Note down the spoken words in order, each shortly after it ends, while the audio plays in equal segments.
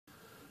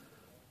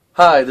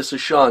Hi, this is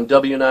Sean,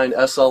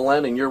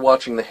 W9SLN, and you're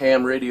watching the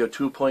Ham Radio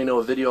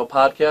 2.0 video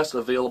podcast,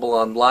 available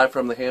on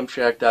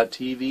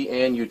livefromthehamshack.tv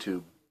and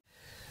YouTube.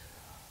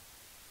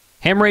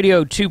 Ham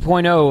Radio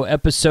 2.0,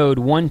 episode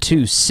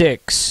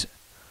 126,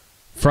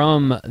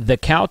 from the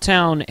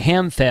Cowtown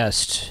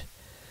Hamfest.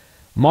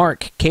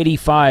 Mark,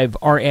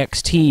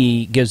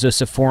 KD5RXT, gives us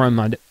a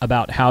forum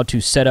about how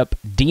to set up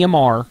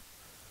DMR,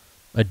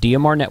 a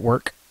DMR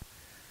network,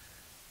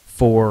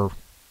 for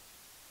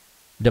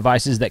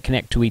devices that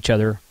connect to each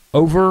other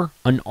over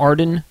an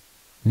AREDN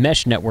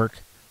mesh network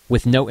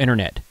with no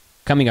internet.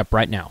 Coming up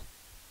right now.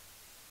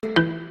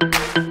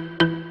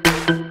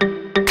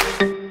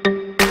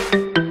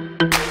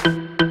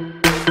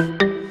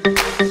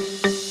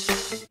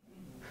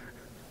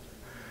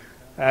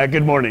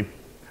 Good morning.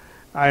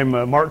 I'm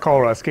Mark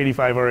Colross,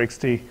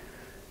 KD5RXT,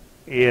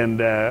 and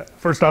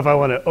first off I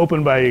want to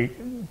open by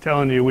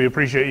telling you we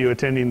appreciate you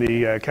attending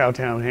the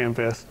Cowtown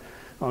Hamfest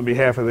on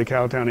behalf of the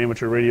Cowtown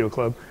Amateur Radio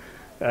Club.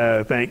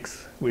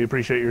 Thanks. We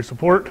appreciate your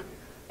support,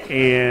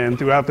 and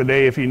throughout the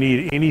day if you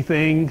need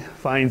anything,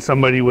 find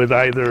somebody with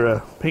either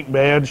a pink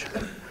badge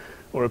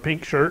or a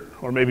pink shirt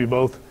or maybe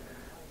both,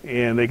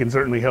 and they can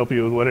certainly help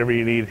you with whatever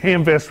you need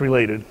Hamfest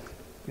related.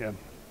 Yeah,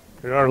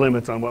 there are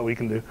limits on what we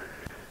can do.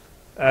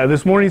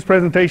 This morning's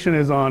presentation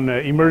is on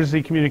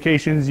emergency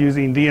communications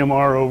using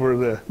DMR over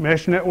the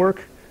mesh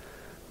network,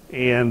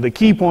 and the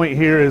key point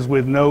here is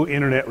with no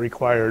internet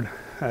required.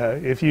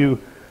 If you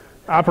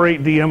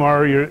operate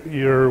DMR,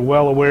 you're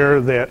well aware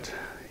that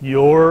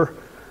your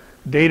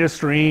data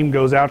stream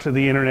goes out to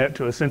the internet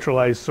to a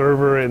centralized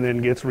server and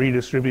then gets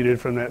redistributed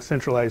from that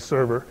centralized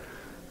server.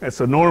 That's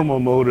a normal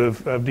mode of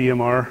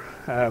DMR.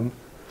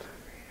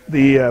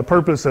 The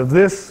purpose of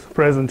this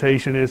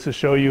presentation is to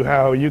show you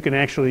how you can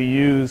actually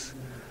use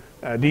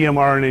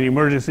DMR in an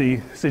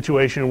emergency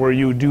situation where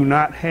you do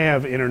not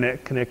have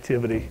internet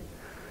connectivity.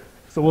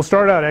 So we'll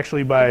start out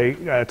actually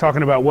by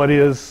talking about what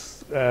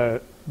is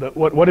the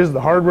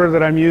hardware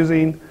that I'm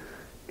using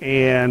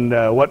and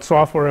what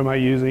software am I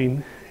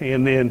using,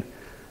 and then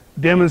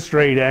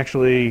demonstrate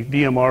actually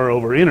DMR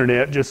over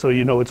internet just so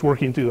you know it's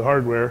working through the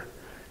hardware,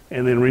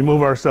 and then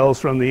remove ourselves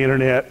from the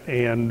internet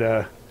and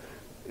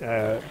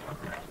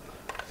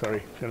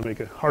sorry, gotta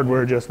make a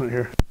hardware adjustment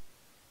here.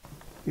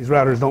 These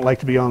routers don't like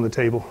to be on the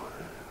table.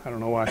 I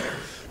don't know why.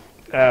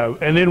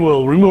 And then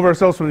we'll remove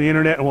ourselves from the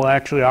internet and we'll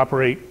actually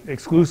operate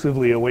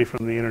exclusively away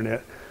from the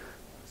internet.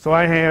 So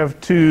I have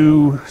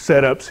two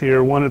setups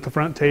here, one at the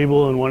front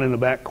table and one in the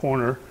back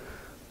corner.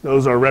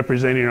 Those are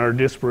representing our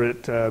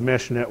disparate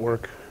mesh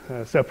network,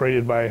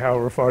 separated by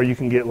however far you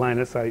can get line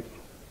of sight.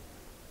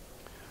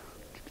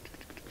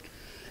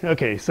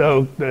 Okay,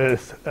 so the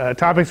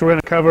topics we're going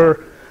to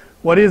cover: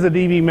 what is a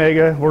DV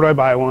Mega? Where do I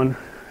buy one?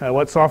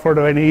 What software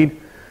do I need?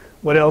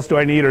 What else do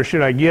I need or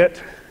should I get?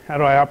 How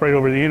do I operate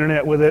over the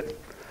internet with it?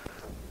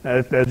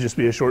 That'll just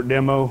be a short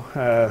demo.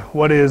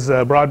 What is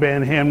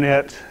broadband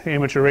hamnet,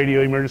 amateur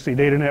radio emergency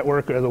data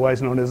network,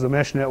 otherwise known as the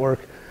mesh network?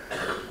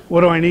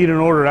 What do I need in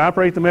order to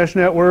operate the mesh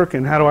network,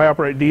 and how do I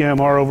operate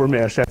DMR over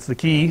mesh? That's the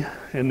key.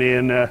 And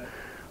then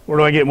where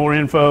do I get more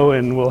info?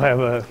 And we'll have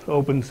an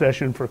open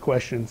session for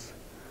questions.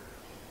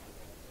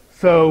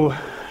 So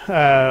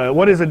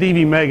what is a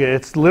DV Mega?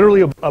 It's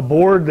literally a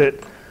board that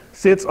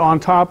sits on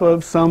top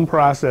of some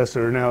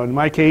processor. Now in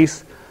my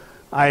case,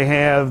 I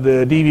have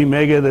the DV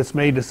Mega that's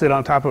made to sit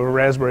on top of a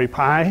Raspberry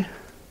Pi.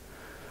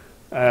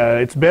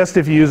 It's best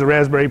if you use a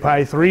Raspberry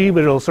Pi 3,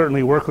 but it'll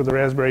certainly work with the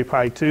Raspberry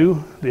Pi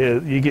 2.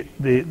 You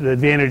get the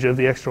advantage of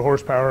the extra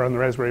horsepower on the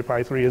Raspberry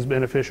Pi 3 is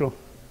beneficial.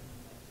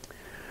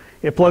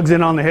 It plugs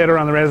in on the header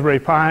on the Raspberry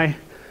Pi,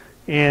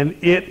 and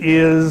it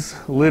is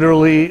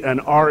literally an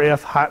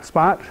RF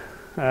hotspot.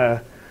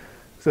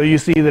 So you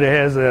see that it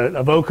has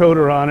a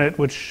vocoder on it,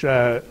 which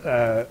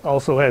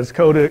also has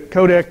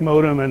codec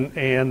modem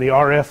and the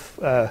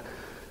RF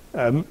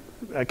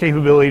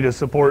capability to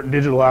support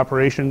digital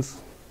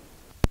operations.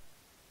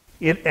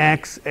 It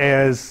acts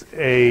as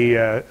a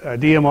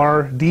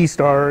DMR,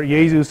 D-Star,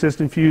 Yaesu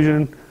System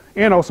Fusion,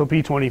 and also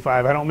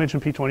P25. I don't mention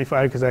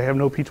P25 because I have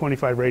no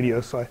P25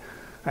 radios, so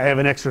I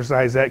haven't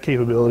exercised that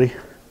capability.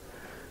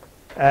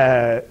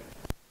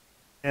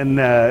 And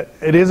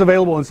it is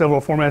available in several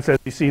formats, as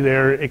you see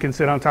there. It can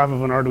sit on top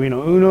of an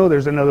Arduino Uno.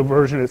 There's another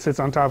version that sits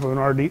on top of an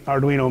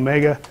Arduino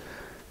Mega.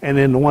 And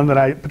then the one that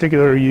I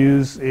particularly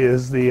use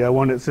is the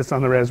one that sits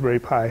on the Raspberry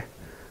Pi.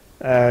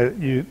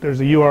 There's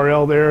a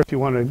URL there if you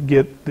want to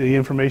get the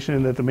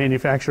information that the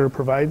manufacturer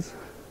provides.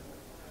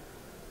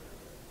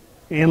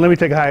 And let me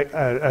take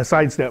a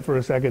sidestep for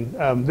a second.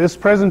 This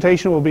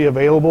presentation will be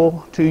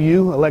available to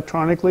you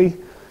electronically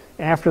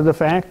after the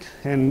fact,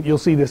 and you'll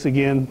see this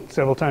again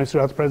several times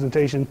throughout the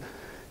presentation.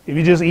 If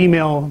you just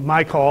email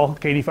my call,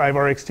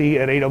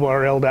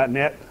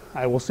 kd5rxt@arrl.net,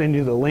 I will send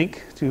you the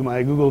link to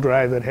my Google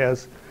Drive that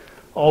has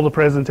all the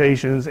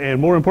presentations, and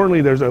more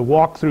importantly, there's a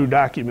walkthrough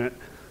document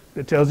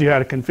that tells you how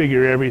to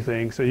configure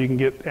everything, so you can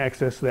get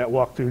access to that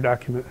walkthrough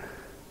document.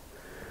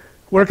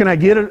 Where can I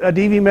get a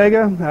DV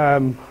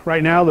Mega?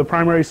 Right now, the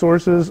primary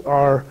sources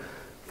are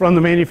from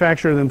the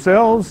manufacturer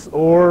themselves,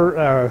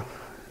 or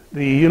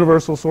the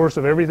universal source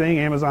of everything,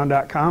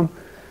 Amazon.com.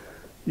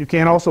 You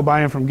can also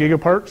buy them from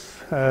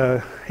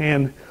Gigaparts,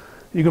 and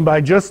you can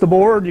buy just the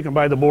board. You can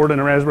buy the board and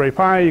a Raspberry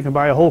Pi. You can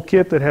buy a whole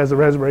kit that has the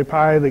Raspberry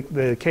Pi,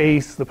 the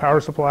case, the power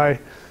supply,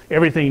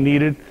 everything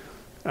needed.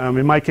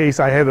 In my case,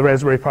 I had the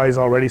Raspberry Pis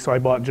already, so I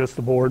bought just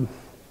the board.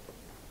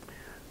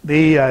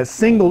 The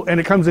single, and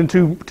it comes in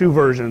two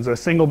versions, a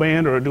single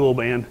band or a dual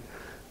band.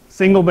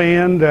 Single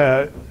band,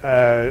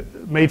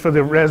 made for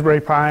the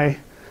Raspberry Pi,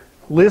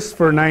 lists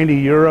for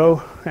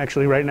 €90.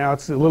 Actually, right now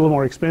it's a little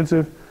more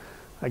expensive.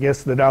 I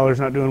guess the dollar's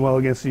not doing well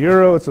against the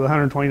euro. It's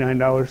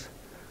 $129.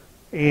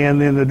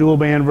 And then the dual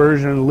band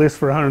version lists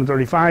for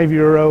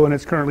 €135, and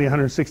it's currently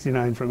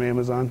 $169 from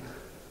Amazon.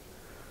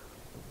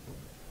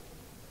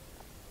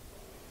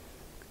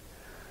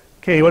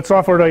 Okay, what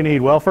software do I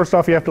need? Well, first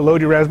off, you have to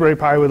load your Raspberry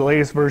Pi with the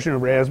latest version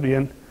of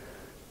Raspbian.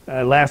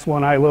 Last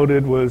one I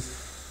loaded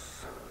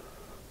was,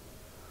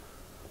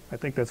 I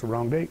think that's the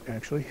wrong date,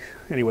 actually.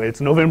 Anyway,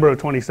 it's November of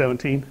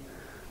 2017.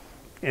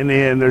 And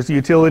then there's the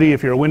utility.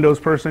 If you're a Windows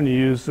person, you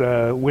use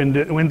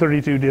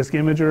Win32 Disk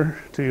Imager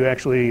to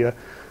actually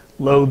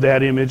load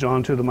that image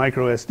onto the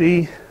micro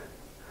SD.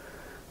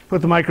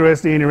 Put the micro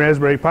SD in your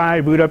Raspberry Pi,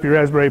 boot up your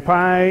Raspberry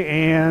Pi,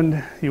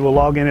 and you will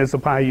log in as a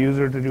Pi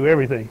user to do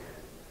everything.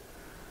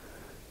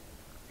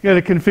 You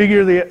got to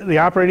configure the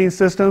operating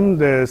system.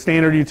 The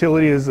standard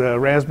utility is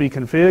Rasb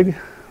config.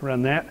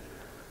 Run that.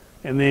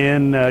 And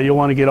then you'll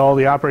want to get all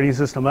the operating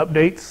system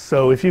updates.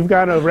 So if you've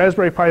got a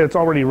Raspberry Pi that's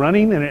already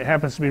running and it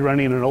happens to be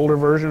running an older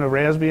version of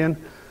Raspbian,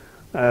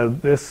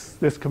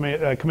 this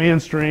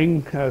command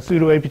string,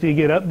 sudo apt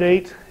get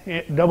update,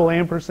 double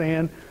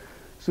ampersand,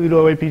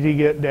 sudo apt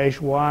get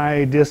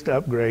 -y dist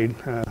upgrade.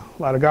 A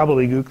lot of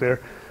gobbledygook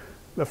there.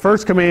 The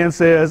first command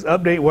says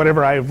update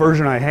whatever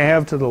version I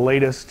have to the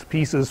latest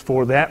pieces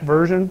for that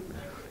version.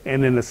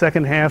 And then the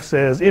second half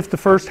says if the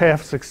first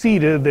half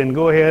succeeded, then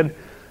go ahead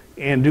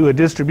and do a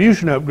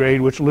distribution upgrade,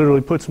 which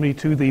literally puts me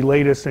to the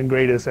latest and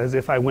greatest as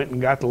if I went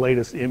and got the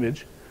latest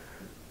image.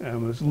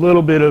 There's a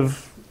little bit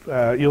of,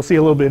 you'll see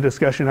a little bit of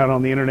discussion out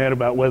on the internet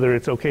about whether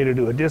it's okay to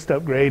do a dist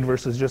upgrade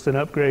versus just an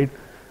upgrade.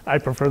 I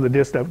prefer the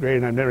dist upgrade,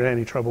 and I've never had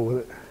any trouble with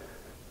it.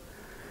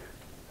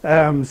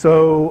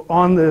 So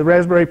on the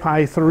Raspberry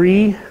Pi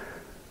 3,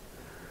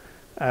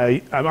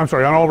 I'm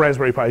sorry, on all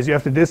Raspberry Pis, you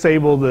have to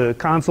disable the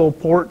console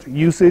port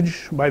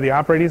usage by the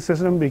operating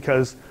system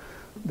because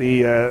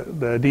the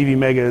DV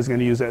Mega is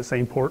going to use that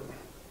same port.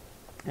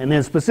 And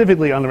then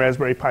specifically on the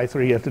Raspberry Pi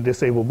 3, you have to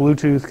disable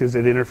Bluetooth because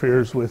it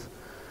interferes with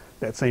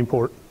that same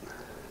port.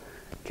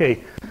 Okay,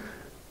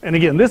 and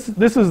again, this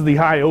is the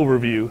high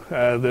overview.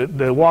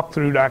 The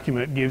walkthrough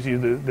document gives you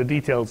the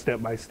detailed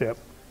step-by-step.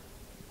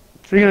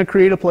 So you're going to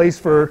create a place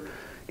for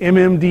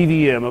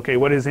MMDVM. Okay,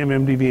 what is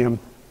MMDVM?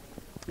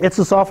 It's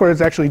the software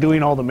that's actually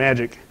doing all the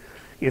magic.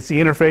 It's the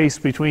interface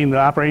between the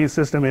operating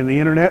system and the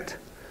internet,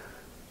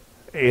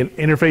 and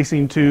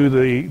interfacing to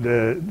the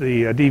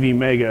DV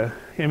Mega.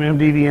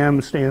 MMDVM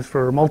stands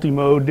for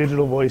Multi-Mode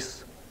Digital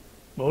Voice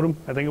Modem,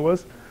 I think it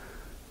was.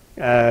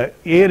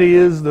 It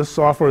is the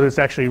software that's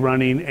actually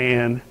running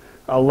and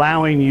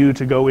allowing you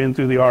to go in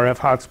through the RF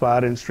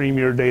hotspot and stream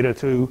your data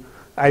to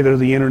either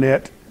the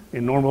internet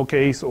in normal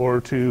case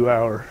or to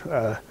our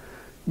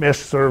mesh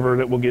server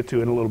that we'll get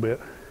to in a little bit.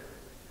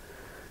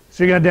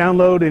 So you're going to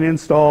download and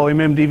install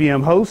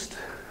MMDVM host,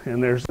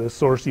 and there's the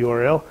source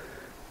URL.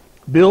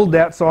 Build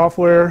that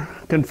software,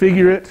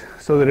 configure it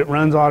so that it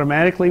runs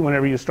automatically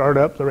whenever you start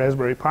up the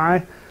Raspberry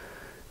Pi.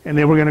 And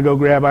then we're going to go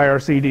grab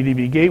IRC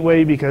DDB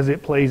Gateway because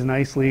it plays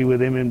nicely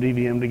with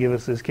MMDVM to give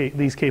us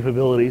these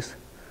capabilities.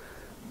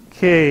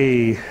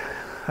 Okay,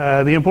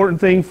 the important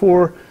thing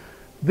for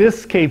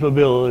this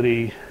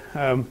capability,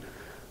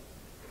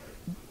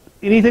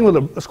 anything with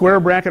a square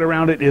bracket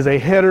around it is a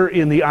header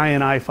in the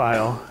INI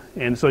file.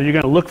 And so you're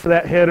going to look for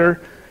that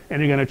header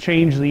and you're going to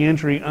change the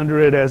entry under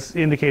it as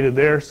indicated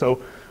there.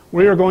 So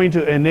we are going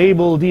to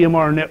enable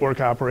DMR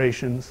network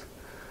operations.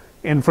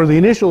 And for the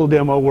initial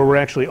demo where we're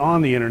actually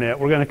on the internet,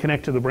 we're going to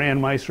connect to the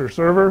Brandmeister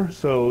server.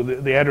 So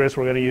the address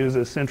we're going to use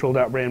is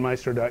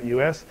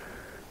central.brandmeister.us.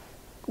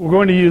 We're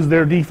going to use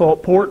their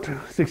default port,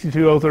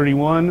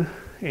 62031,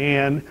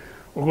 and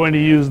we're going to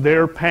use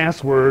their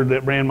password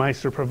that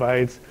Brandmeister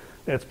provides.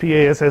 That's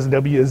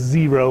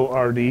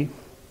PASSW0RD.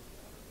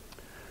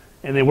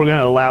 And then we're going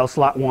to allow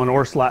slot 1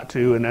 or slot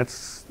 2, and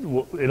that's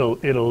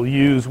it'll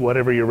use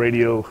whatever your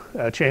radio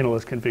channel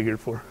is configured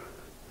for.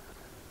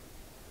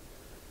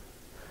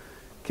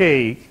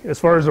 Okay, as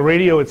far as the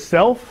radio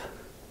itself,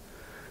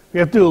 you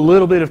have to do a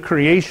little bit of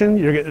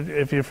creation.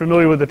 If you're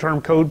familiar with the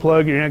term code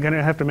plug, you're going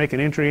to have to make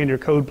an entry in your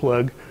code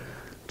plug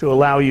to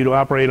allow you to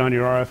operate on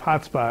your RF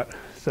hotspot.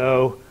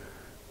 So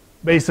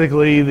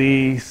basically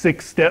the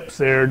 6 steps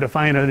there: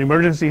 define an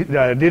emergency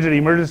digit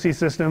emergency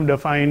system,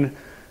 define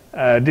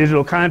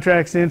digital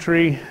contracts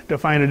entry,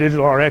 define a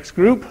digital RX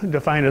group,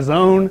 define a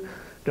zone,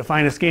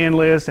 define a scan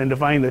list, and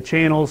define the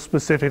channels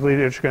specifically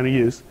that you're going to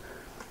use.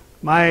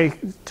 My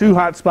 2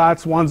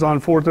 hotspots, one's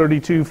on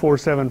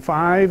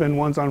 432.475 and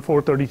one's on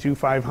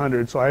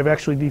 432.500. So I've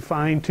actually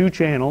defined 2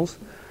 channels.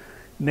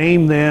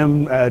 name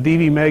them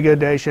DV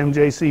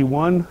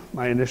Mega-MJC1,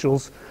 my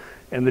initials,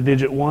 and the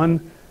digit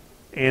 1,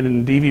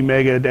 and DV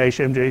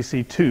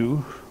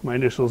Mega-MJC2, my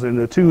initials, and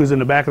the 2 is in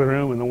the back of the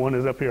room, and the 1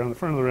 is up here on the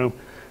front of the room,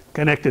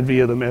 connected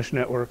via the mesh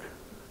network.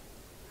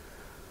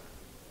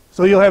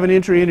 So you'll have an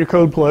entry in your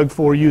code plug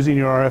for using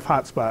your RF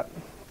hotspot.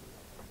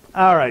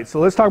 All right, so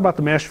let's talk about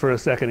the mesh for a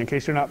second, in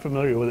case you're not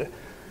familiar with it.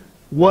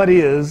 What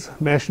is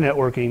mesh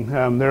networking?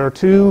 There are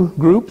two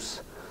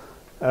groups.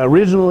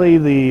 Originally,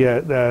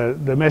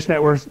 the mesh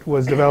network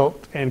was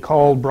developed and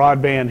called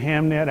Broadband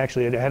Hamnet.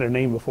 Actually, it had a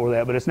name before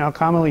that, but it's now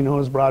commonly known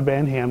as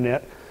Broadband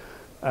Hamnet.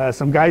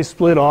 Some guys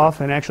split off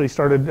and actually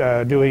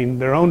started doing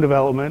their own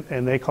development,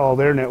 and they call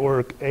their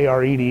network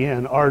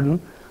AREDN,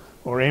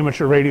 or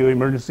Amateur Radio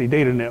Emergency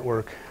Data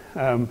Network.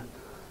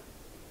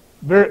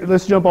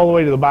 Let's jump all the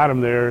way to the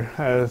bottom there.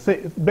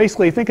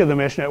 Basically, think of the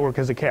mesh network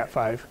as a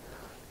Cat5.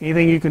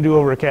 Anything you can do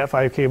over a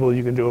Cat5 cable,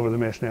 you can do over the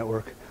mesh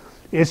network.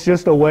 It's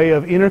just a way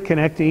of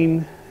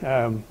interconnecting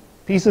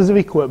pieces of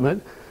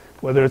equipment,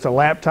 whether it's a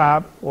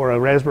laptop or a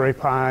Raspberry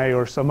Pi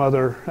or some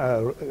other.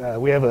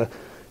 We have a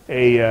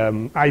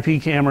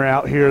IP camera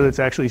out here that's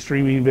actually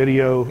streaming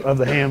video of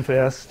the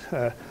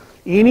Hamfest.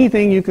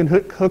 Anything you can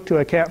hook to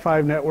a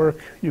Cat5 network,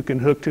 you can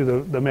hook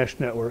to the mesh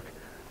network.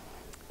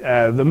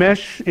 The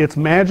mesh, its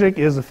magic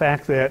is the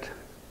fact that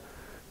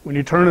when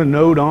you turn a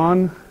node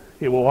on,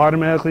 it will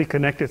automatically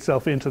connect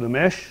itself into the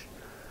mesh,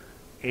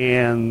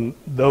 and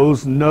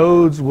those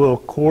nodes will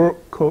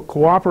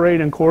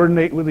cooperate and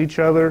coordinate with each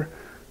other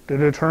to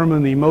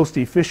determine the most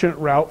efficient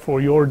route for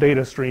your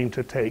data stream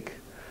to take.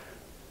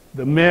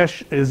 The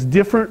mesh is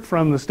different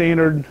from the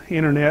standard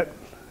internet.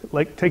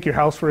 Like, take your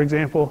house, for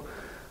example.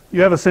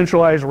 You have a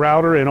centralized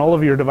router, and all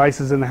of your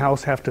devices in the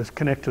house have to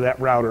connect to that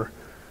router.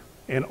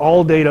 And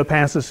all data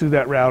passes through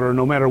that router,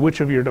 no matter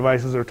which of your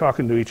devices are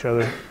talking to each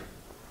other.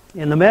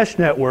 In the mesh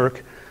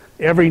network,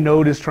 every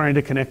node is trying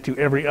to connect to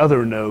every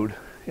other node.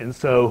 And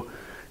so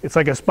it's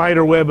like a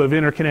spider web of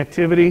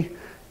interconnectivity,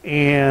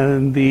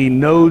 and the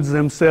nodes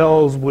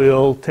themselves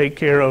will take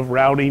care of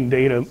routing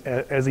data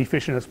as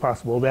efficient as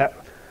possible. That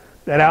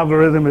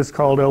algorithm is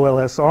called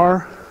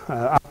OLSR,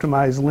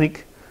 Optimized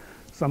Link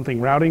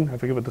Something Routing. I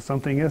forget what the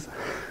something is.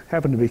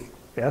 Happened to be,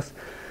 yes.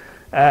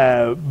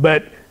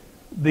 But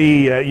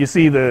you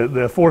see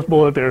the fourth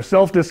bullet there,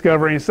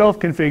 self-discovering,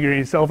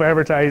 self-configuring,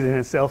 self-advertising,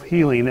 and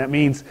self-healing. That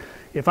means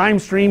if I'm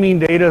streaming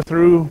data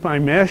through my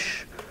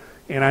mesh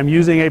and I'm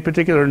using a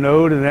particular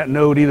node, and that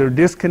node either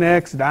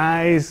disconnects,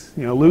 dies,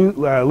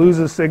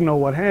 loses signal,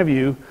 what have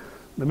you,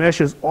 the mesh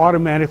is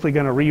automatically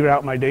going to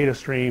reroute my data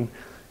stream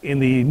in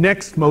the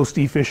next most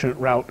efficient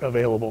route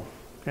available.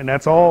 And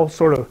that's all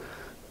sort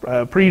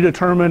of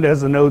predetermined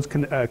as the nodes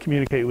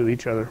communicate with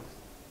each other.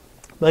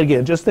 But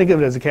again, just think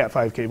of it as a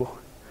Cat5 cable.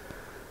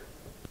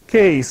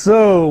 Okay,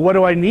 so what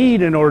do I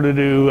need in order to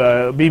do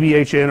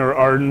BBHN or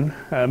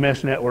AREDN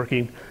mesh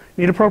networking?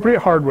 Need appropriate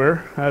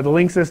hardware. The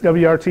Linksys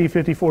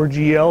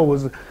WRT54GL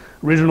was the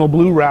original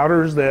blue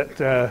routers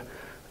that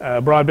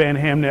Broadband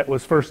Hamnet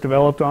was first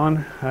developed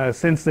on.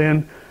 Since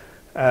then,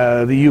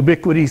 the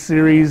Ubiquity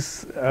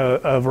series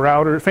of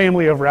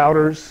family of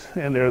routers,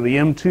 and they're the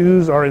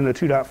M2s are in the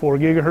 2.4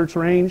 gigahertz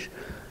range,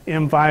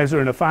 M5s are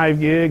in the 5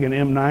 gig, and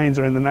M9s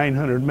are in the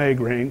 900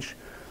 meg range.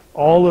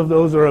 All of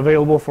those are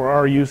available for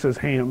our use as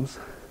hams.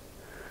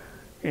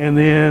 And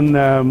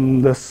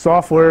then the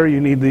software, you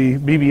need the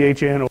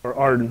BBHN or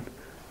AREDN.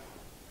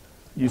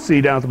 You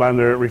see down at the bottom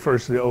there, it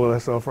refers to the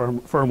OLSL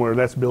firmware.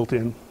 That's built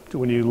in to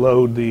when you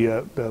load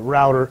the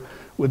router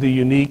with the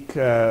unique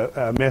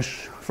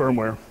mesh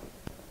firmware.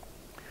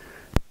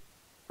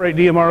 Right,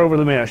 DMR over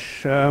the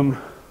mesh.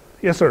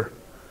 Yes, sir.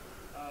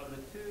 The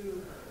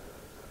two,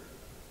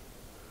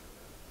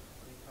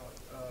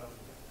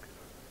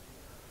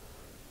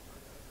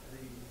 the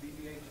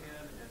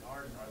BBHN and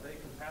AREDN, are they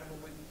compatible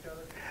with each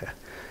other?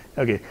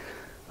 Okay,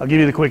 I'll give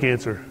you the quick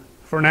answer.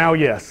 For now,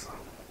 yes.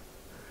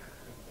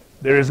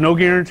 There is no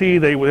guarantee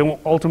they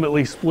won't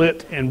ultimately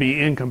split and be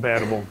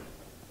incompatible.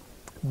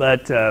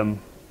 But the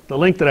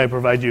link that I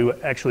provide you,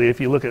 actually,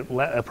 if you look at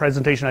a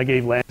presentation I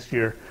gave last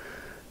year,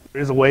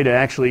 there is a way to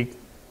actually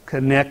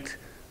connect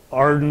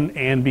AREDN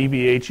and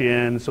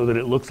BBHN so that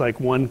it looks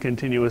like one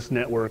continuous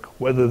network,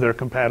 whether they're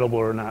compatible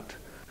or not.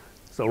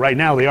 So right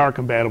now they are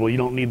compatible. You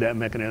don't need that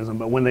mechanism.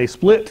 But when they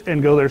split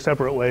and go their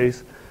separate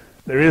ways,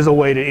 there is a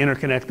way to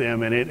interconnect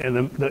them, and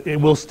it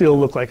will still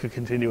look like a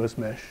continuous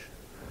mesh.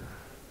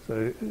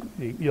 So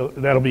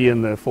that'll be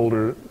in the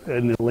folder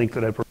in the link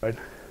that I provide.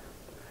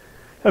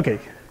 Okay,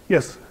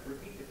 yes?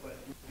 Repeat the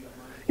question if you don't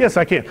mind. Yes,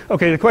 I can.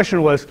 Okay, the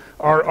question was,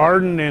 are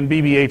AREDN and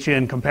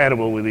BBHN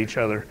compatible with each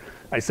other?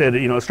 I said,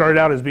 it started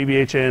out as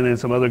BBHN, and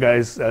some other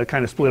guys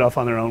kind of split off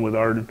on their own with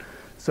AREDN.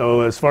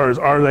 So as far as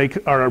are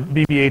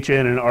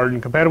BBHN and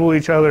AREDN compatible with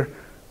each other?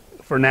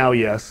 For now,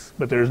 yes,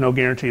 but there's no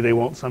guarantee they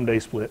won't someday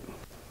split.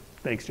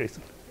 Thanks,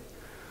 Jason.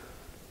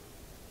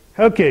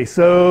 Okay,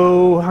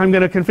 so I'm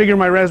going to configure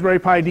my Raspberry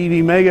Pi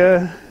DV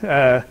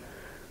Mega.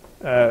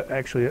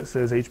 Actually, it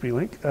says HB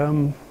link.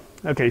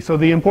 Okay, so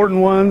the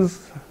important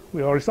ones,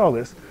 we already saw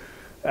this.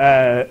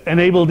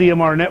 enable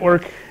DMR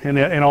network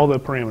and all the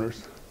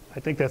parameters. I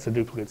think that's a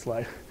duplicate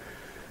slide.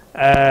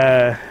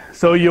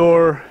 So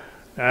your,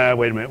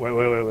 wait a minute,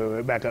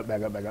 wait, back up.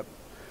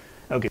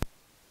 Okay,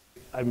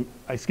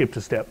 I skipped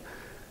a step.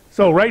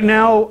 So right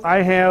now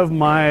I have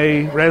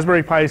my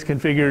Raspberry Pis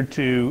configured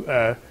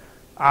to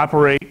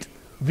operate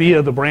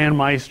via the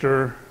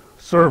Brandmeister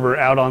server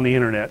out on the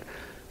internet.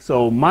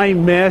 So my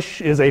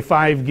mesh is a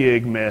 5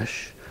 gig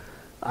mesh.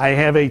 I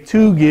have a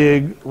 2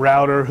 gig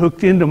router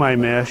hooked into my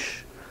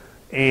mesh,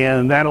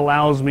 and that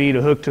allows me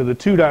to hook to the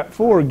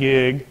 2.4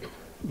 gig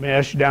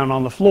mesh down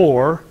on the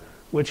floor,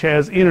 which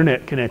has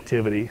internet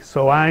connectivity.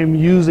 So I'm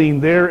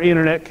using their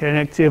internet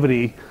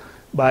connectivity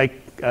by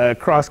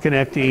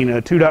cross-connecting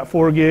a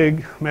 2.4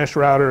 gig mesh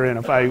router and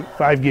a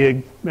 5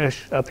 gig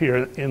mesh up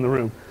here in the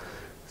room.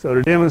 So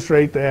to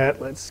demonstrate that,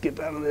 let's skip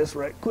out of this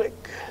right quick.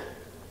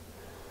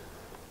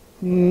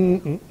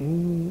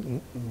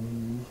 Wrong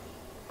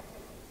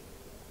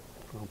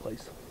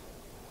place.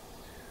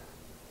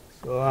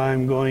 So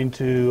I'm going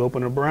to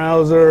open a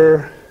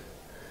browser,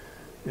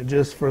 and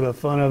just for the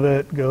fun of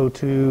it, go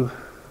to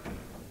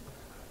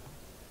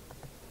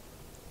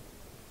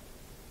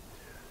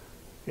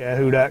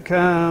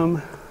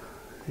yahoo.com,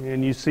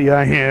 and you see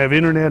I have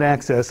internet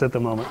access at the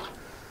moment.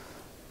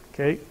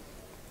 Okay,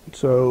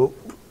 so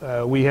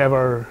we have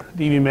our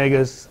DV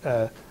Megas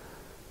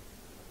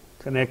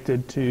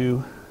connected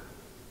to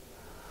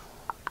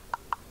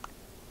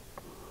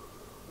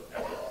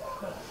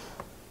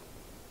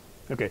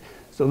okay,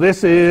 so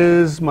this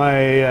is my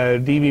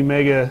DV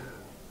Mega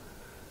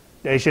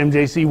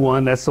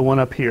 -MJC1, that's the one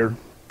up here.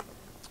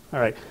 All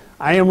right,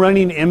 I am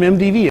running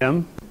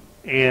MMDVM.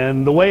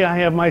 And the way I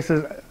have my,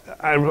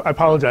 I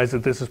apologize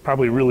that this is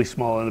probably really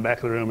small in the back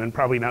of the room and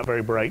probably not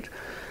very bright.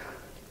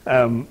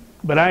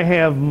 But I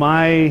have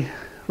my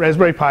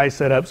Raspberry Pi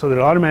set up so that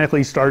it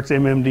automatically starts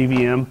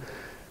MMDVM.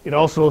 It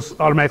also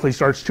automatically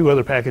starts 2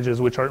 other packages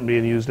which aren't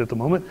being used at the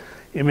moment.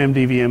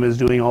 MMDVM is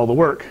doing all the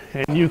work.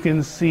 And you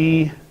can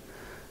see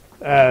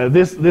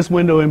this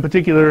window in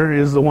particular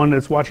is the one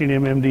that's watching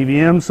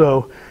MMDVM.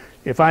 So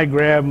if I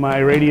grab my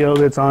radio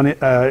that's on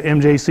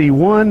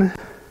MJC1,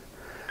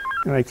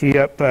 and I key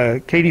up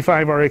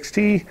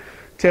KD5RXT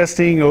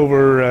testing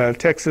over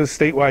Texas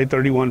statewide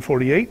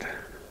 3148. You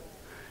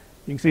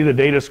can see the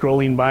data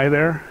scrolling by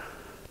there.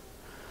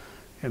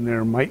 And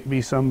there might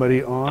be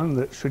somebody on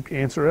that should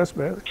answer us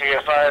better.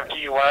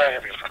 KF5DUI,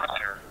 have you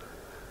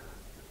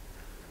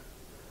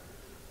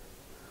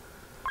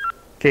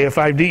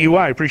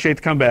KF5DUI, appreciate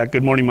the comeback.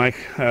 Good morning, Mike.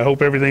 I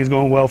hope everything's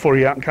going well for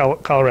you out in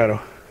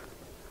Colorado.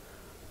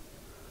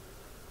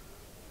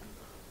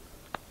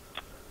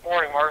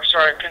 Morning, Mark.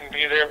 Sorry I couldn't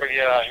be there, but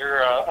yeah,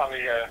 here on the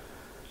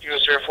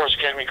U.S. Air Force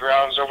Academy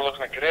grounds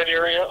overlooking the cadet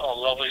area, a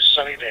lovely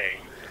sunny day.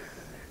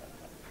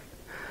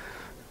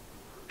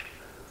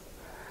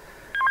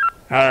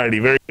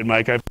 Alrighty, very good,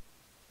 Mike.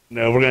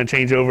 No, we're going to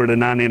change over to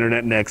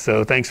non-internet next,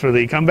 so thanks for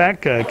the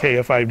comeback.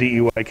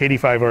 KF5DUI,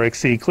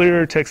 KD5RXC,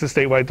 clear, Texas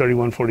statewide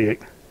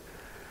 3148.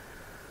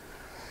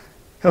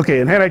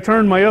 Okay, and had I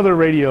turned my other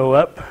radio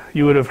up,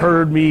 you would have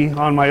heard me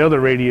on my other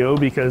radio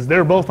because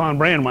they're both on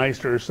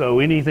Brandmeister, so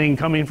anything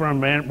coming from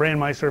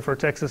Brandmeister for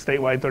Texas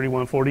statewide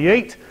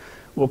 3148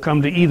 will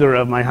come to either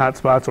of my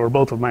hotspots or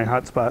both of my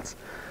hotspots.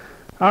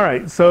 All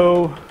right,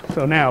 so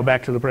now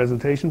back to the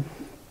presentation.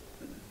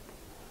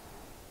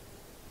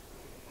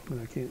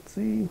 I can't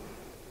see.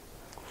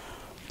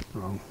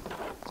 Wrong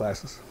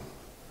glasses.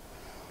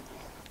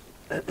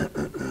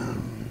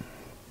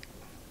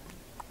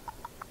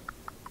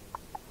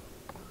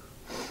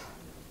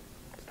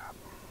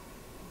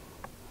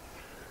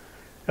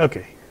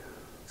 Okay,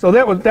 so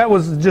that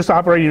was just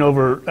operating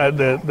over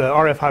the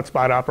RF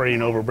hotspot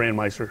operating over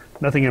Brandmeister.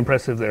 Nothing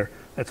impressive there.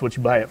 That's what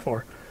you buy it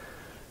for.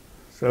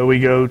 So we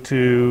go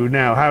to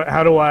now.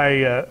 How do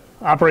I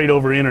operate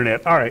over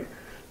internet? All right.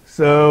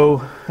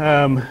 So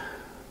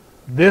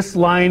this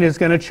line is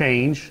going to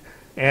change.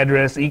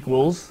 Address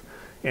equals,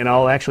 and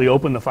I'll actually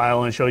open the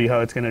file and show you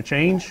how it's going to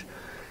change.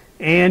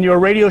 And your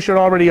radio should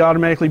already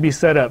automatically be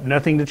set up.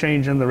 Nothing to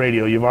change in the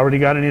radio. You've already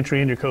got an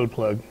entry in your code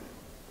plug.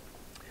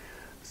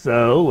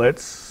 So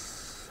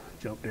let's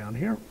jump down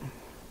here.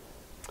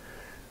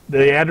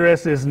 The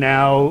address is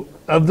now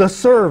of the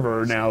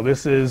server. Now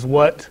this is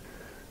what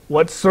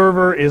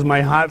server is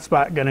my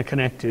hotspot going to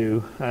connect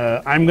to.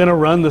 I'm going to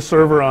run the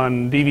server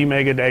on DV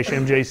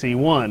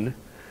Mega-MJC1,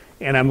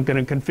 and I'm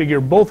going to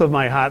configure both of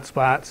my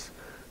hotspots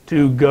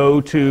to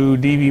go to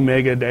DV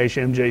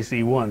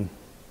Mega-MJC1.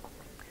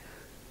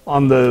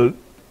 On the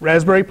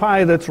Raspberry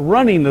Pi that's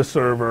running the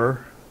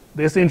server,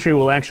 this entry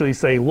will actually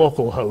say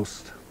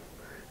localhost.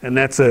 And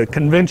that's a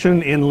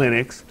convention in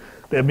Linux.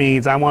 That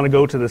means I want to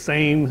go to the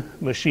same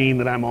machine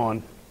that I'm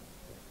on.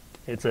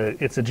 It's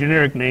a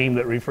generic name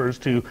that refers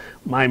to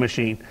my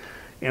machine.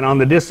 And on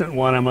the distant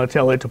one, I'm going to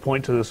tell it to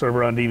point to the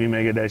server on DV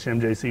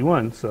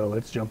Mega-MJC1. So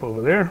let's jump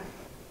over there.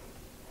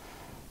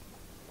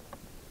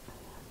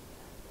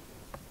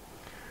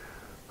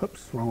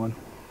 Oops, wrong one.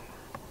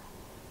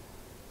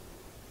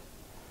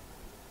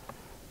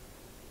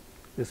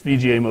 This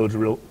VGA mode's a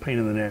real pain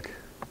in the neck.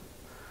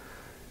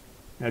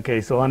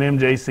 Okay, so on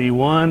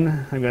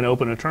MJC1, I'm going to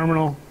open a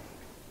terminal.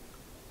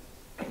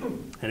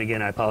 And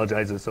again, I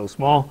apologize, it's so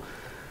small.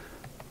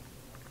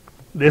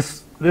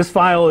 This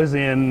file is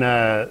in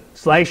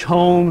 /home/pi.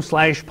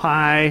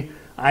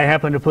 I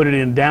happen to put it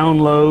in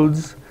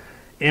downloads,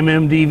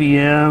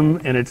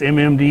 mmdvm, and it's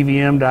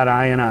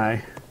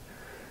mmdvm.ini.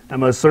 I'm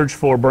going to search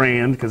for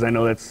brand because I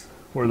know that's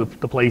where the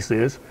place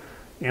is.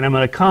 And I'm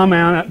going to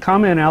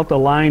comment out the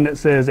line that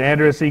says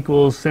address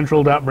equals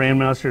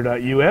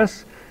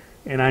central.brandmaster.us.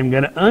 And I'm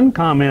going to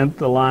uncomment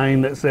the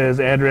line that says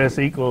address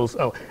equals,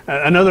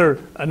 another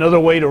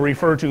way to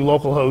refer to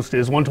localhost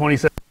is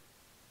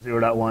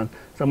 127.0.1.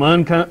 So I'm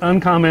going to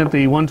uncomment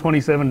the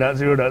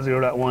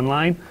 127.0.0.1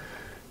 line.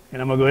 And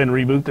I'm going to go ahead and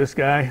reboot this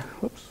guy.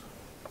 Whoops.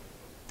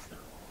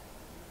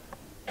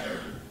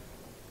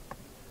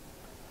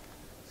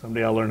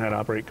 Someday I'll learn how to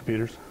operate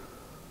computers.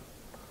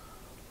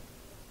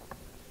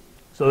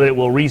 So that it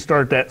will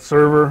restart that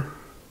server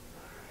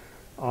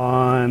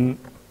on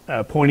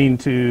pointing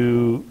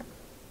to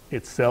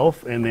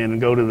itself, and then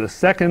go to the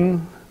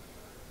second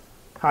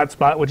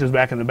hotspot, which is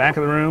back in the back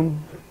of the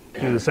room.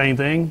 Do the same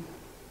thing.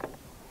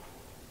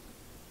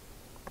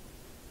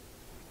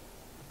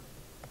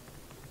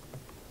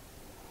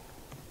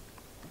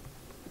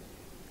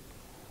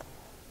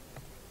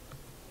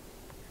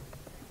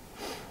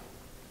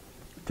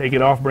 Take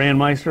it off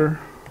Brandmeister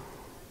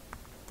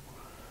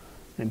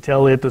and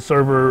tell it the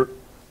server.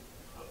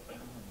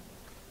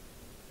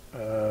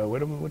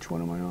 Which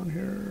one am I on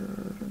here?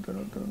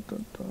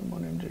 I'm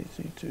on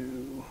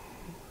MJC2.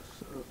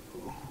 So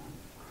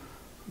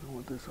I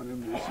want this on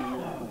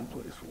MJC1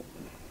 place one.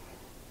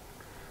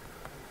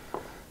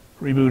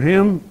 Reboot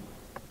him.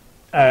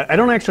 I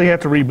don't actually have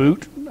to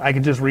reboot. I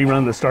can just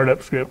rerun the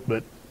startup script,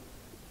 but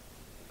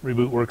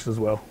reboot works as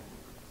well.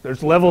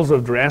 There's levels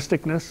of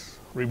drasticness.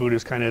 Reboot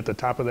is kind of at the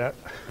top of that.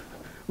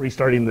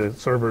 Restarting the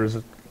server is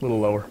a little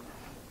lower.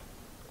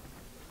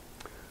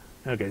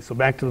 Okay, so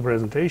back to the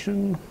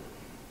presentation.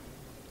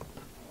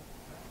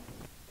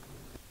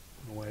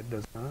 Why it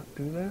does not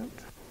do that.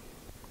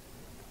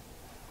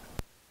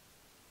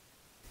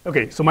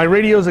 Okay, so my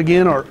radios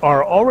again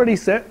are already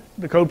set,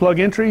 the code plug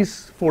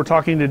entries for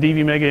talking to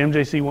DVMega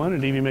MJC1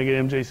 and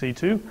DVMega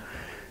MJC2.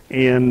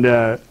 And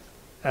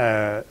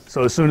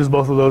so as soon as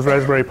both of those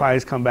Raspberry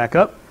Pis come back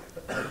up,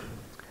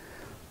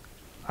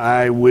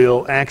 I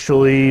will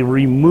actually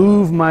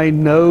remove my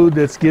node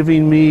that's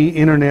giving me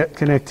internet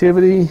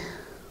connectivity.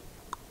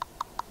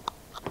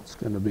 It's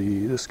going to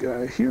be this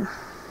guy here.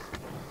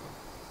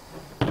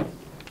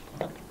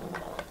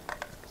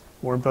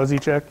 Warm fuzzy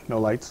check, no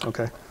lights,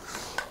 okay.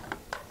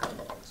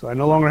 So I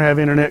no longer have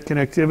internet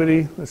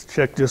connectivity. Let's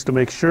check just to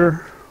make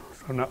sure,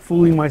 so I'm not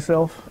fooling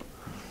myself.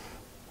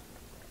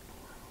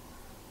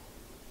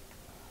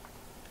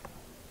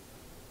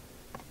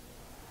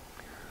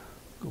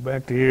 Go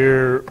back to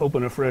here,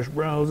 open a fresh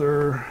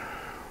browser,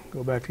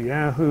 go back to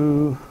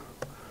Yahoo,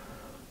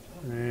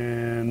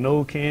 and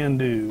no can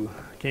do.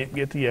 Can't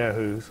get to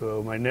Yahoo,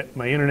 so my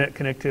internet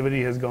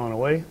connectivity has gone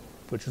away,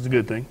 which is a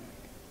good thing.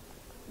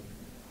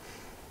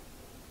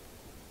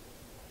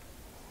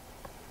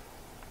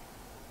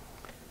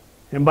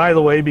 And by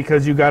the way,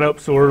 because you got up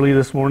so early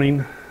this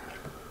morning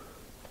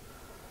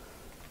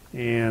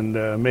and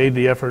made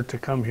the effort to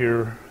come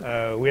here,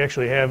 we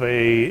actually have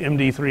a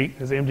MD3,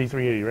 is it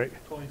MD380, right?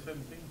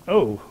 2017.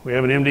 Oh, we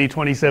have an MD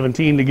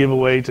 2017 to give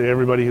away to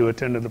everybody who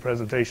attended the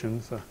presentation.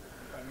 So.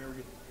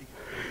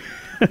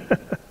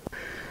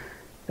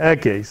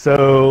 Okay,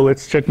 so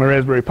let's check my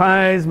Raspberry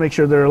Pis, make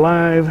sure they're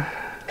alive.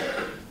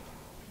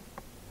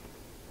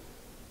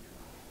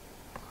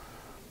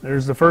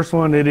 There's the first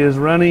one, it is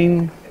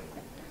running.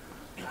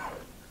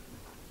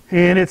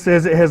 And it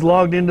says it has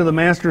logged into the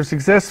master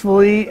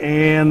successfully,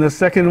 and the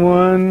second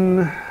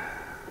one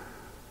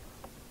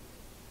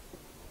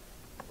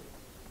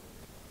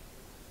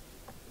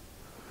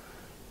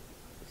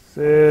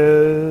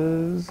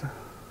says,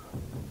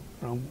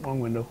 wrong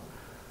window.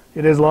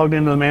 It has logged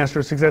into the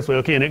master successfully.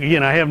 Okay, and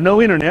again, I have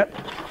no internet,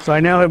 so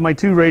I now have my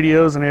two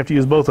radios, and I have to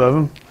use both of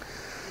them.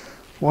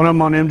 One of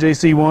them on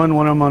MJC1,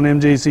 one of them on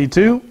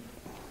MJC2.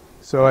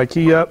 So I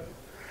key up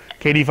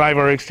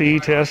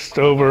KD5RXT test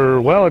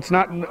over, well, it's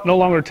no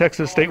longer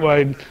Texas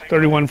statewide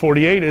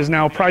 3148, it is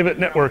now private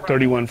network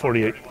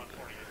 3148.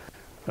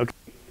 Okay,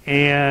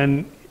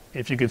 and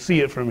if you could see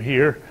it from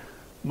here,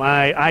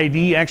 my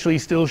ID actually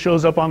still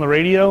shows up on the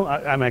radio.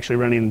 I'm actually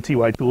running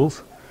TY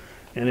tools.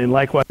 And then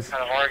likewise.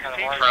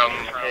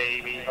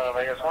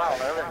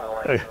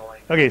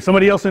 Okay,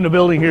 somebody else in the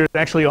building here is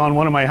actually on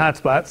one of my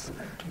hotspots.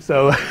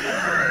 So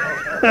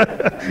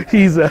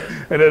he's,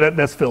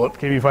 that's Philip,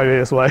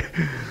 KB5ASY.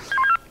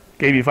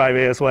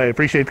 KB5ASY, I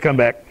appreciate the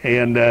comeback,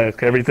 and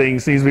everything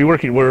seems to be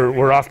working.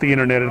 We're off the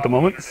internet at the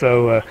moment,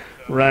 so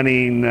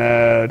running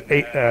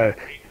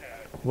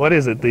what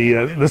is it?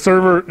 The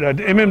server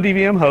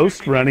MMDVM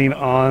host running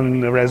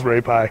on the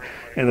Raspberry Pi,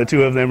 and the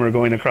two of them are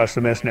going across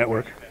the mesh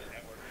network.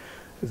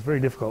 It's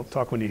very difficult to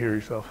talk when you hear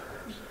yourself.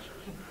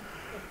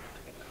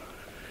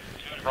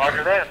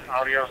 Roger that.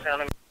 Audio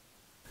sounding.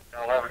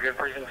 I'll have a good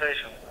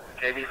presentation.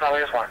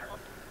 KB5ASY.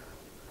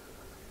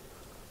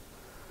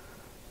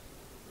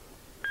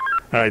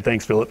 All right,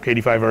 thanks, Philip.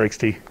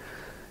 KD5RXT.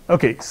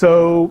 Okay,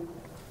 so,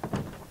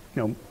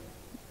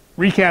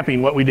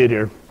 recapping what we did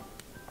here.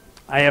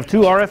 I have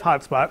two RF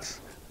hotspots.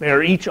 They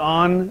are each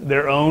on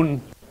their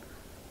own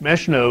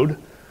mesh node.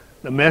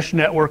 The mesh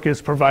network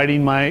is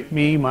providing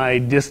me my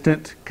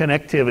distant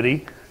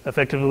connectivity,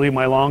 effectively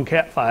my long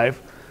Cat5.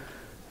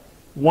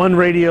 One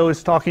radio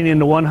is talking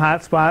into one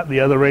hotspot, the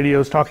other radio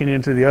is talking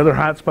into the other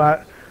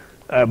hotspot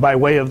by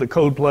way of the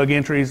code plug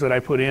entries that I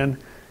put in.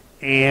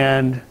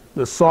 And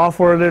the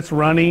software that's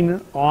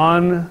running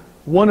on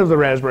one of the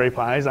Raspberry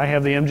Pis, I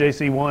have the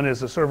MJC1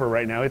 as the server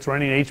right now, it's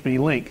running HB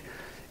Link.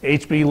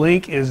 HB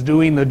Link is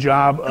doing the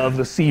job of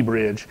the C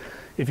bridge.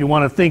 If you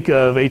want to think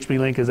of HB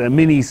Link as a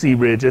mini C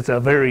bridge, it's a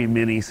very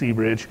mini C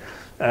bridge.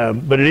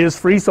 But it is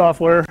free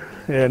software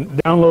and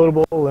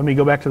downloadable. Let me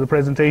go back to the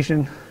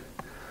presentation.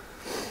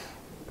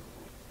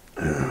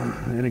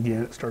 And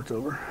again, it starts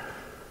over.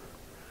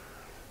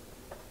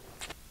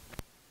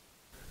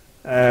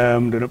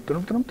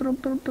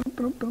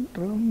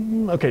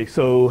 Okay,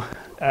 so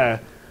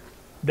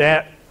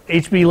that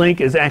HB Link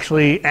is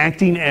actually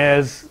acting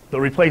as the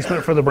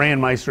replacement for the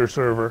Brandmeister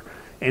server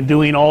and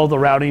doing all the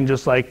routing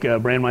just like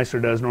Brandmeister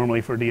does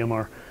normally for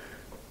DMR.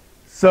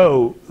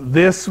 So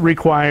this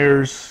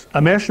requires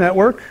a mesh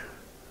network,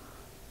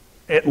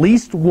 at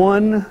least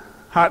one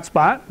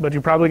hotspot, but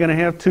you're probably going to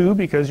have two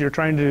because you're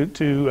trying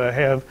to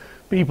have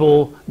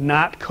people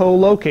not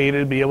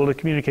co-located be able to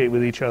communicate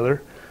with each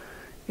other.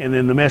 And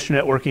then the mesh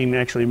networking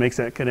actually makes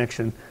that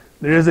connection.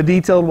 There is a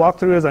detailed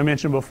walkthrough, as I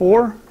mentioned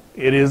before.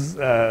 It is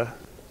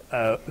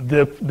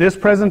this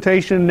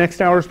presentation,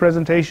 next hour's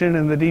presentation,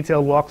 and the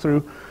detailed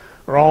walkthrough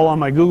are all on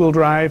my Google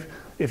Drive.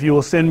 If you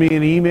will send me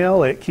an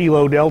email at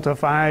Kilo Delta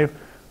 5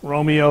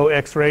 Romeo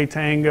X-Ray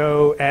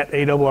Tango at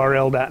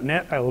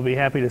ARRL.net, I will be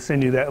happy to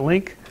send you that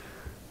link.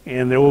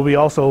 And there will be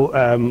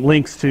also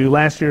links to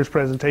last year's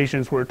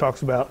presentations where it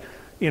talks about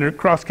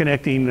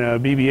cross-connecting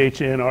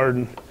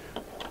BBHN,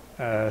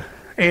 AREDN,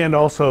 and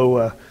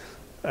also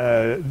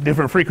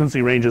different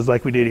frequency ranges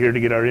like we did here to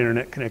get our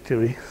internet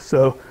connectivity.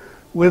 So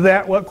with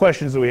that, what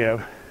questions do we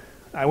have?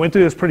 I went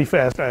through this pretty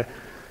fast.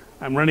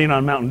 I'm running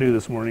on Mountain Dew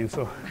this morning,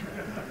 so.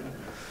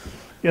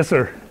 Yes,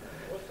 sir.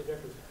 What's the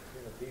difference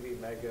between a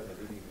DV Mega and a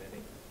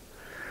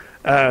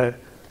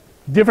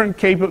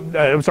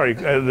DV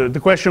Mini? The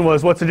question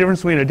was, what's the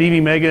difference between a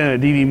DV Mega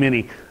and a DV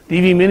Mini?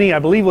 DV Mini, I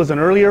believe, was an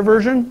earlier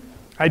version.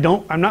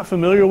 I'm not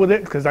familiar with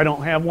it because I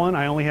don't have one.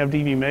 I only have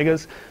DV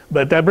Megas.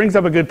 But that brings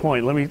up a good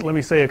point. Let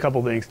me say a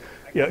couple things.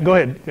 Yeah, go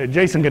ahead.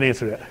 Jason can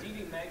answer that. A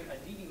DV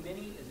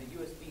Mini is a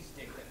USB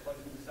stick that plugs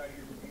into the side of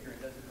your computer.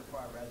 It doesn't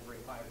require Raspberry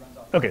Pi. It runs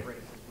off the operating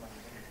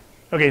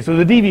system. Okay, so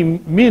the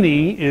DV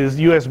Mini is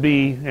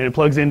USB and it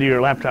plugs into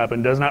your laptop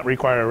and does not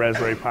require a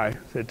Raspberry Pi.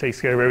 So it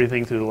takes care of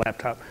everything through the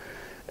laptop.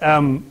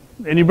 And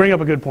you bring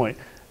up a good point.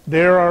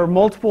 There are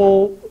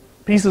multiple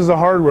pieces of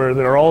hardware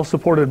that are all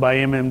supported by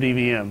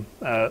MMDVM.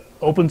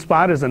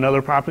 OpenSpot is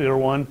another popular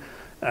one.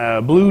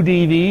 Blue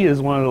DV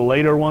is one of the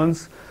later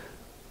ones.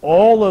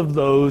 All of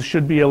those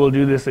should be able to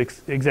do this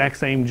exact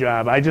same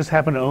job. I just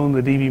happen to own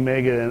the DV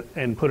Mega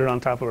and put it on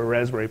top of a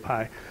Raspberry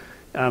Pi.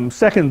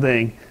 Second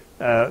thing,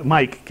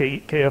 Mike,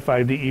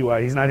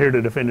 KF5DEY, he's not here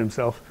to defend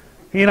himself.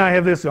 He and I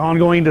have this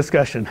ongoing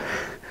discussion.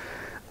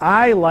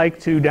 I like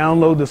to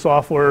download the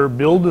software,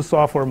 build the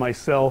software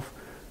myself,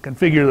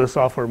 configure the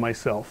software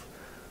myself.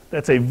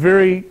 That's a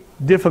very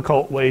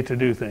difficult way to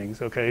do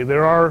things, okay?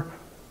 There are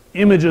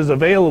images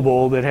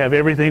available that have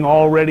everything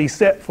already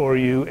set for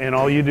you, and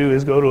all you do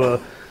is go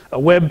to a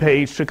web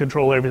page to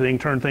control everything,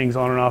 turn things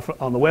on and off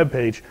on the web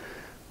page.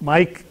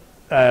 Mike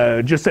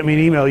just sent me an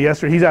email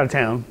yesterday. He's out of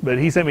town, but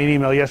he sent me an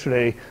email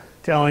yesterday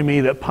telling me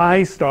that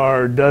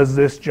PiStar does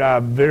this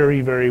job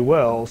very, very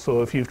well.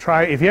 So if you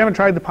haven't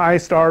tried the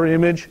PiStar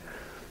image,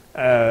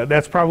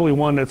 that's probably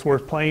one that's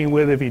worth playing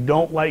with if you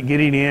don't like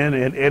getting in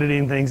and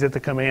editing things at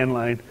the command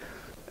line.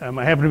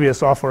 I happen to be a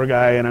software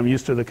guy and I'm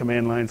used to the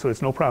command line, so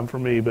it's no problem for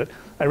me, but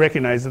I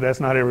recognize that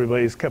that's not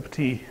everybody's cup of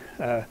tea.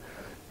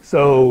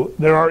 So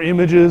there are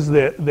images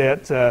that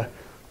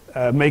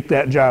make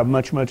that job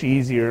much, much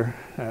easier.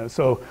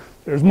 So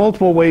there's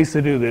multiple ways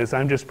to do this.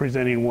 I'm just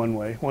presenting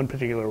one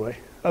particular way.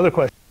 Other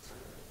questions?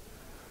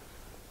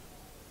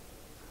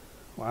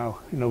 Wow,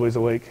 nobody's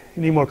awake.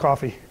 You need more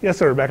coffee. Yes,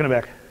 sir, back in the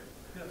back.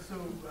 Yeah, so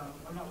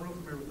I'm not real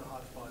familiar with the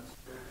hotspots.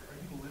 So are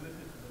you limited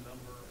to the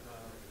number of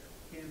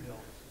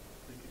handhelds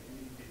that can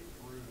communicate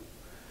through the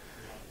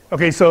hotspot?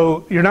 Okay,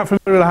 so you're not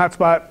familiar with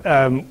the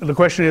hotspot. The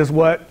question is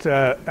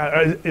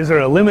is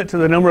there a limit to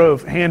the number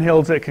of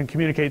handhelds that can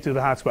communicate through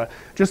the hotspot?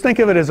 Just think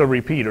of it as a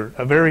repeater,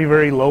 a very,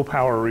 very low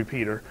power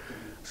repeater.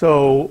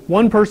 So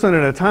one person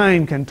at a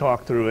time can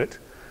talk through it.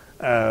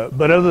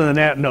 But other than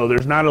that, no,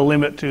 there's not a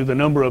limit to the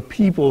number of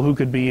people who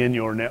could be in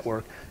your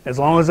network. As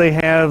long as they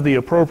have the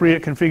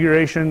appropriate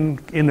configuration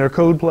in their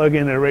code plug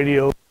in their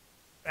radio,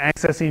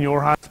 accessing your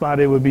hotspot,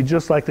 it would be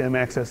just like them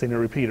accessing a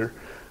repeater.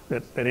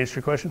 That answer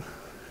your question?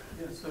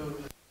 Yeah, so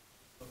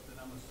then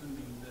I'm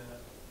assuming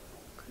that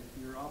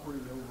if you're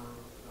operating over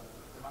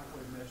a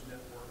microwave mesh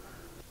network,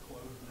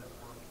 closed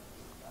network,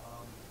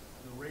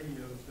 the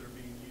radios that are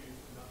being used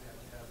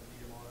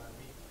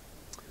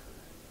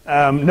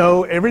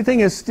No,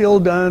 everything is still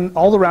done,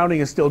 all the routing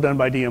is still done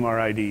by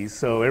DMR IDs.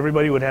 So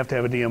everybody would have to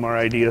have a DMR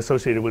ID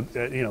associated with,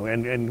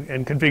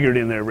 and configured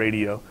in their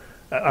radio.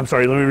 I'm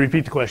sorry, let me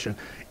repeat the question.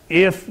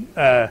 If,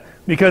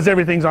 because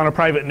everything's on a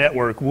private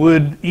network,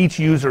 would each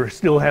user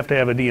still have to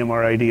have a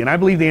DMR ID? And I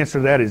believe the answer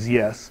to that is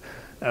yes,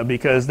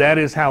 because that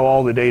is how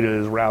all the data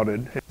is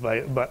routed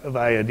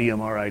via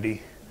DMR ID.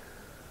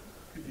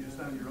 Could you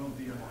assign your own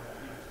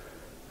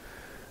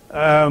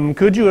DMR ID?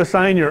 Could you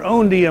assign your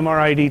own DMR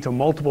ID to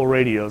multiple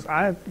radios?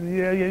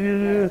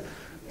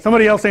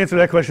 Somebody else answer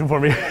that question for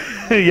me.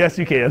 Yes,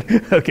 you can.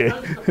 Okay.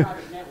 Because it's a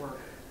private network,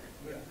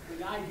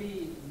 the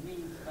ID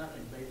means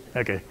nothing,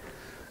 basically. Okay.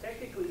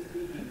 Technically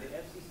speaking, the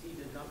FCC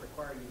does not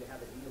require you to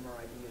have a DMR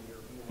ID on your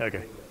DMR Okay.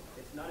 radio.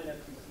 It's not an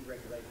FCC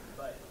regulation,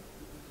 but if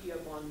you key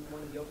up on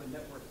one of the open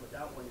networks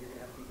without one, you're going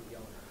to have people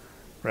yelling.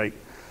 Right.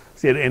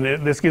 See,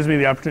 and this gives me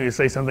the opportunity to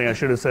say something I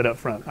should have said up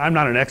front. I'm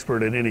not an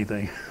expert at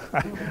anything.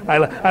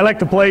 I like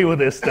to play with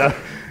this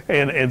stuff,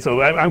 and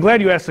so I'm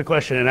glad you asked the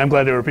question, and I'm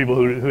glad there were people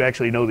who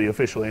actually know the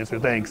official answer.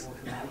 Thanks.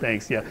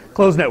 Yeah,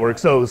 closed network.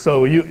 So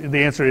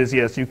the answer is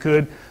yes. You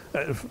could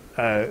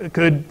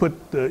put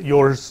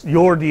your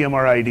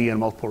DMR ID in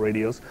multiple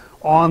radios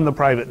on the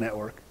private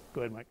network.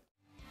 Go ahead, Mike.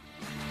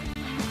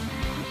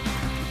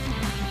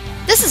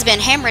 This has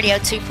been Ham Radio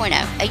 2.0,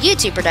 a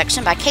YouTube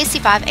production by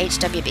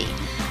KC5HWB.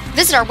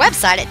 Visit our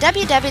website at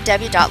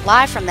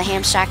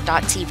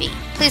www.livefromthehamshack.tv.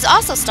 Please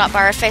also stop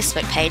by our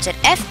Facebook page at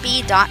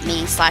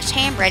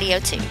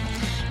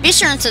fb.me/hamradio2. Be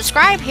sure and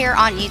subscribe here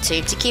on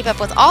YouTube to keep up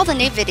with all the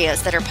new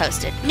videos that are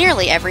posted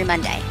nearly every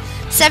Monday.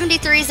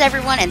 73s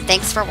everyone, and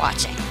thanks for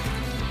watching.